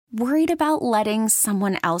Worried about letting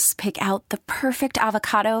someone else pick out the perfect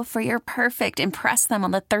avocado for your perfect impress them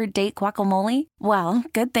on the third date guacamole? Well,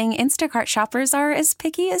 good thing Instacart shoppers are as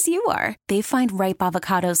picky as you are. They find ripe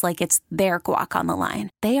avocados like it's their guac on the line.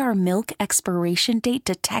 They are milk expiration date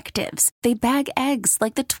detectives. They bag eggs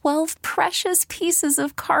like the 12 precious pieces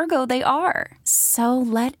of cargo they are. So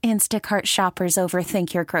let Instacart shoppers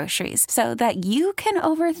overthink your groceries so that you can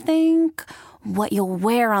overthink what you'll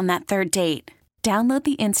wear on that third date. Download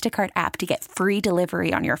the Instacart app to get free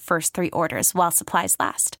delivery on your first 3 orders while supplies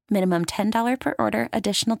last. Minimum $10 per order.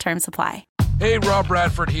 Additional terms apply. Hey, Rob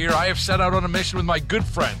Bradford here. I have set out on a mission with my good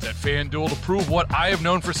friends at FanDuel to prove what I have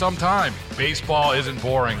known for some time. Baseball isn't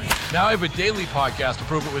boring. Now I have a daily podcast to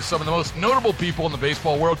prove it with some of the most notable people in the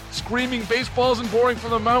baseball world, screaming baseball isn't boring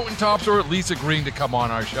from the mountaintops, or at least agreeing to come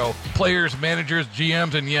on our show. Players, managers,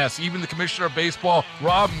 GMs, and yes, even the commissioner of baseball,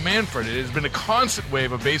 Rob Manfred. It has been a constant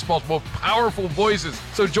wave of baseball's most powerful voices.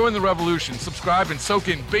 So join the revolution. Subscribe and soak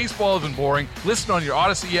in Baseball Isn't Boring. Listen on your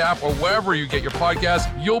Odyssey app or wherever you get your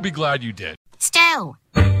podcasts. You'll be glad you did. Stu.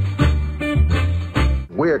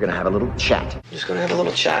 We're going to have a little chat. Just going to have a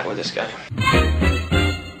little chat with this guy.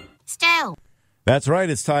 Stu. That's right.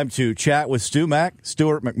 It's time to chat with Stu Mac,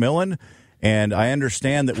 Stuart McMillian. And I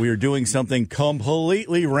understand that we are doing something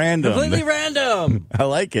completely random. Completely random. I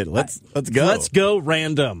like it. Let's go. Let's go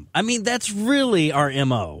random. I mean, that's really our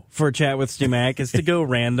MO for Chat with Stu Mac, is to go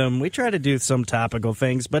random. We try to do some topical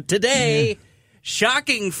things, but today,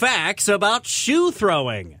 shocking facts about shoe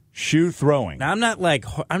throwing. Shoe throwing. Now, I'm not like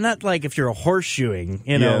if you're horseshoeing,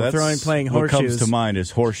 playing horseshoes. What comes to mind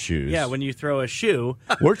is horseshoes. Yeah, when you throw a shoe.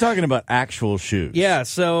 We're talking about actual shoes. Yeah,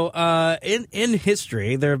 so in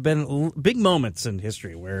history, there have been big moments in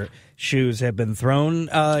history where shoes have been thrown.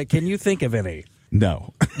 Can you think of any?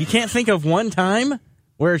 No. You can't think of one time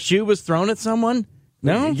where a shoe was thrown at someone?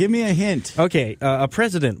 No? Give me a hint. Okay, a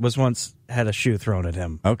president once had a shoe thrown at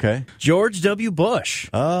him. Okay. George W. Bush.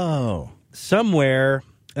 Oh. Somewhere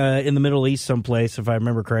in the Middle East someplace, if I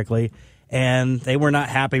remember correctly, and they were not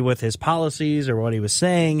happy with his policies or what he was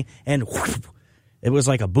saying, and whoosh, it was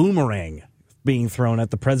like a boomerang being thrown at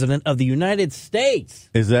the President of the United States.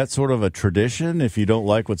 Is that sort of a tradition? If you don't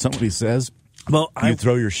like what somebody says, well, you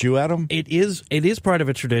throw your shoe at them? It is part of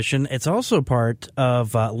a tradition. It's also part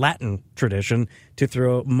of Latin tradition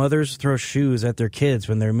to mothers throw shoes at their kids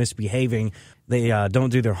when they're misbehaving. They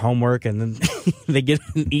don't do their homework, and then they get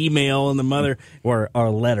an email and the mother, or a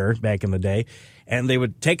letter back in the day, and they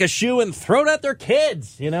would take a shoe and throw it at their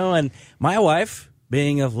kids, And my wife,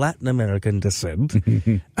 being of Latin American descent,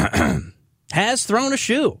 has thrown a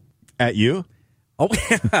shoe. At you? Oh,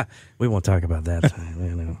 we won't talk about that.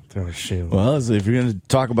 Throw a shoe. Well, if you're going to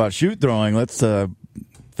talk about shoe throwing, let's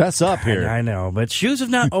fess up here. I know, but shoes have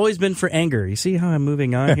not always been for anger. You see how I'm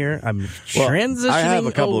moving on here? I'm transitioning away. I have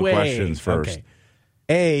a couple of questions first.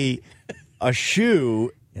 Okay. A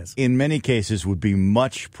shoe, in many cases, would be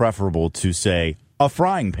much preferable to, say, a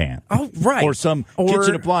frying pan. Oh, right. Or some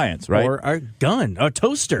kitchen appliance, right? Or a gun, a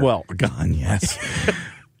toaster. Well, a gun, yes.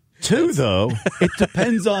 Two, though, it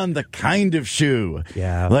depends on the kind of shoe.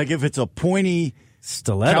 Yeah. Like if it's a pointy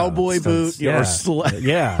stiletto, cowboy boot, or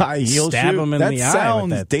high heel stab shoe, them in that the eye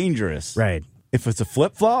sounds with that. dangerous. Right. If it's a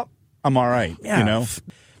flip-flop, I'm all right,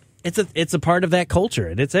 It's a part of that culture,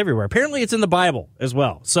 and it's everywhere. Apparently, it's in the Bible as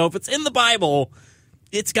well. So if it's in the Bible,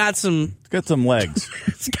 it's got some legs.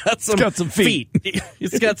 It's got some feet.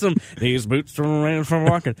 It's got some these boots from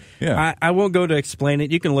walking. Yeah. I won't go to explain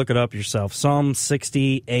it. You can look it up yourself. Psalm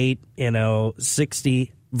 68,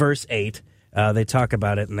 60 verse 8. They talk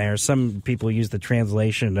about it in there. Some people use the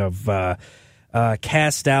translation of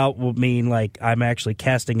cast out will mean like I'm actually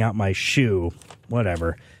casting out my shoe,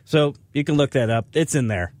 whatever. So you can look that up. It's in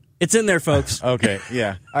there. It's in there, folks. Okay,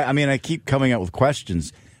 yeah. I keep coming up with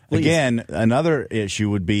questions. Please. Again, another issue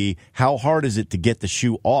would be how hard is it to get the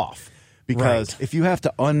shoe off? Because if you have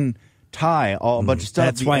to untie a bunch of stuff,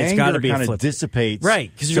 that's why it's got to be kind of dissipates.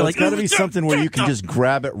 Right, because it's got to be something where you can just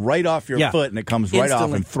grab it right off your foot and it comes right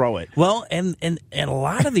off and throw it. Well, and a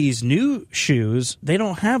lot of these new shoes, they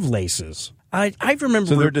don't have laces. I remember.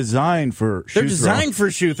 So they're designed for shoe throwing. They're designed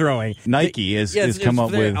for shoe throwing. Nike has come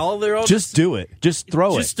up with, just do it. Just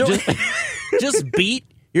throw it. Just beat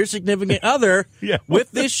your significant other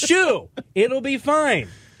with this shoe. It'll be fine.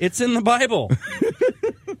 It's in the Bible.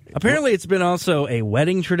 Apparently, it's been also a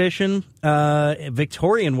wedding tradition, a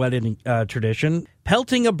Victorian wedding tradition.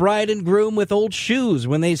 pelting a bride and groom with old shoes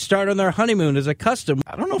when they start on their honeymoon is a custom.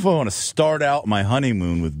 I don't know if I want to start out my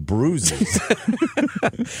honeymoon with bruises.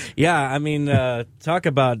 Yeah, I mean, talk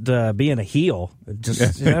about being a heel.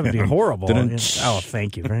 That would be horrible. Oh,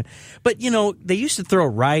 thank you. But, they used to throw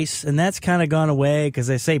rice, and that's kind of gone away because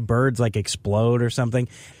they say birds, explode or something.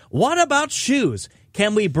 What about shoes?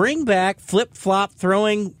 Can we bring back flip-flop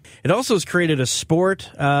throwing? It also has created a sport.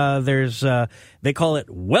 They call it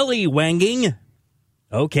welly-wanging.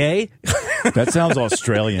 Okay. That sounds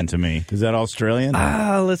Australian to me. Is that Australian?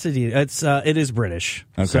 Let's see. It is British.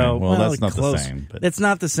 Okay. So, well, that's not close. the same. It's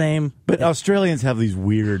not the same. But Australians have these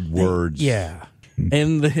weird words. Yeah.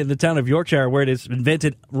 In the town of Yorkshire, where it is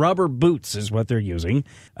invented, rubber boots is what they're using.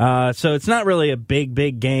 So it's not really a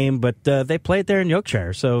big game, but they play it there in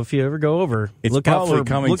Yorkshire. So if you ever go over, look out for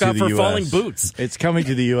falling boots. It's coming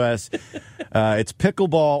to the U.S. It's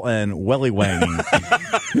pickleball and welly-wanging.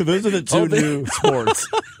 Those are the two new sports.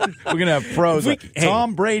 We're going to have pros.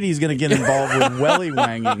 Tom Brady's going to get involved with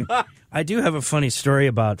welly-wanging. I do have a funny story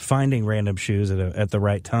about finding random shoes at the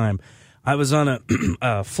right time. I was on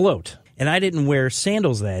a float. And I didn't wear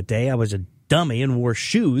sandals that day. I was a dummy and wore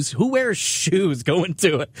shoes. Who wears shoes going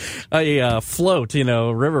to a float,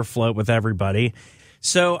 river float with everybody?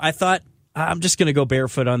 So I thought, I'm just going to go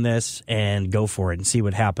barefoot on this and go for it and see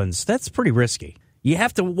what happens. That's pretty risky. You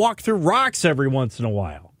have to walk through rocks every once in a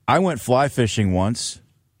while. I went fly fishing once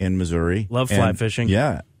in Missouri. Love fly fishing.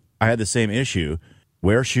 Yeah. I had the same issue.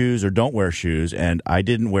 Wear shoes or don't wear shoes. And I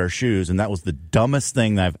didn't wear shoes. And that was the dumbest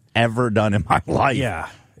thing that I've ever done in my life. Yeah.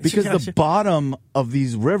 Because the bottom of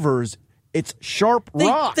these rivers, it's sharp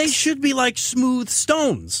rocks. They should be like smooth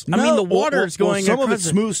stones. I mean, the water's going some across of it's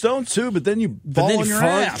smooth stones, too, but then you fall on your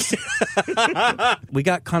ass. We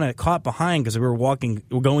got kind of caught behind because we were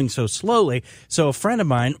going so slowly. So a friend of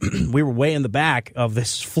mine, we were way in the back of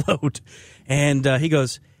this float, and he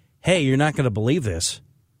goes, "Hey, you're not going to believe this."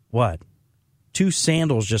 What? 2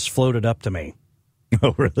 sandals just floated up to me.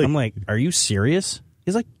 Oh, really? I'm like, "Are you serious?"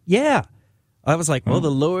 He's like, "Yeah." I was like, well,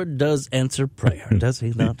 the Lord does answer prayer, does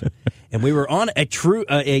he not? And we were on a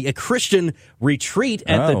Christian retreat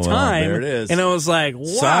at the time. There it is. And I was like, wow.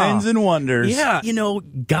 Signs and wonders. Yeah.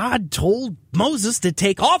 God told Moses to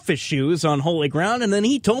take off his shoes on holy ground, and then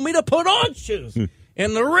he told me to put on shoes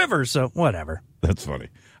in the river. So whatever. That's funny.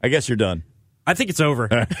 I guess you're done. I think it's over.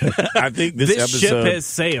 I think this episode ship has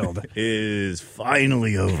sailed. Is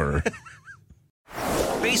finally over.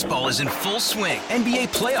 Baseball is in full swing. NBA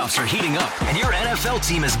playoffs are heating up, and your NFL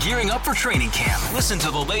team is gearing up for training camp. Listen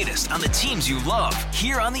to the latest on the teams you love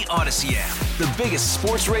here on the Odyssey app. The biggest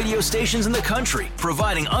sports radio stations in the country,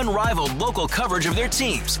 providing unrivaled local coverage of their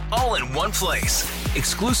teams, all in one place.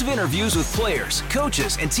 Exclusive interviews with players,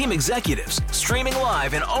 coaches, and team executives, streaming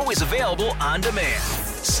live and always available on demand.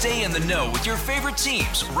 Stay in the know with your favorite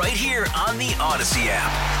teams right here on the Odyssey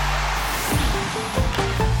app.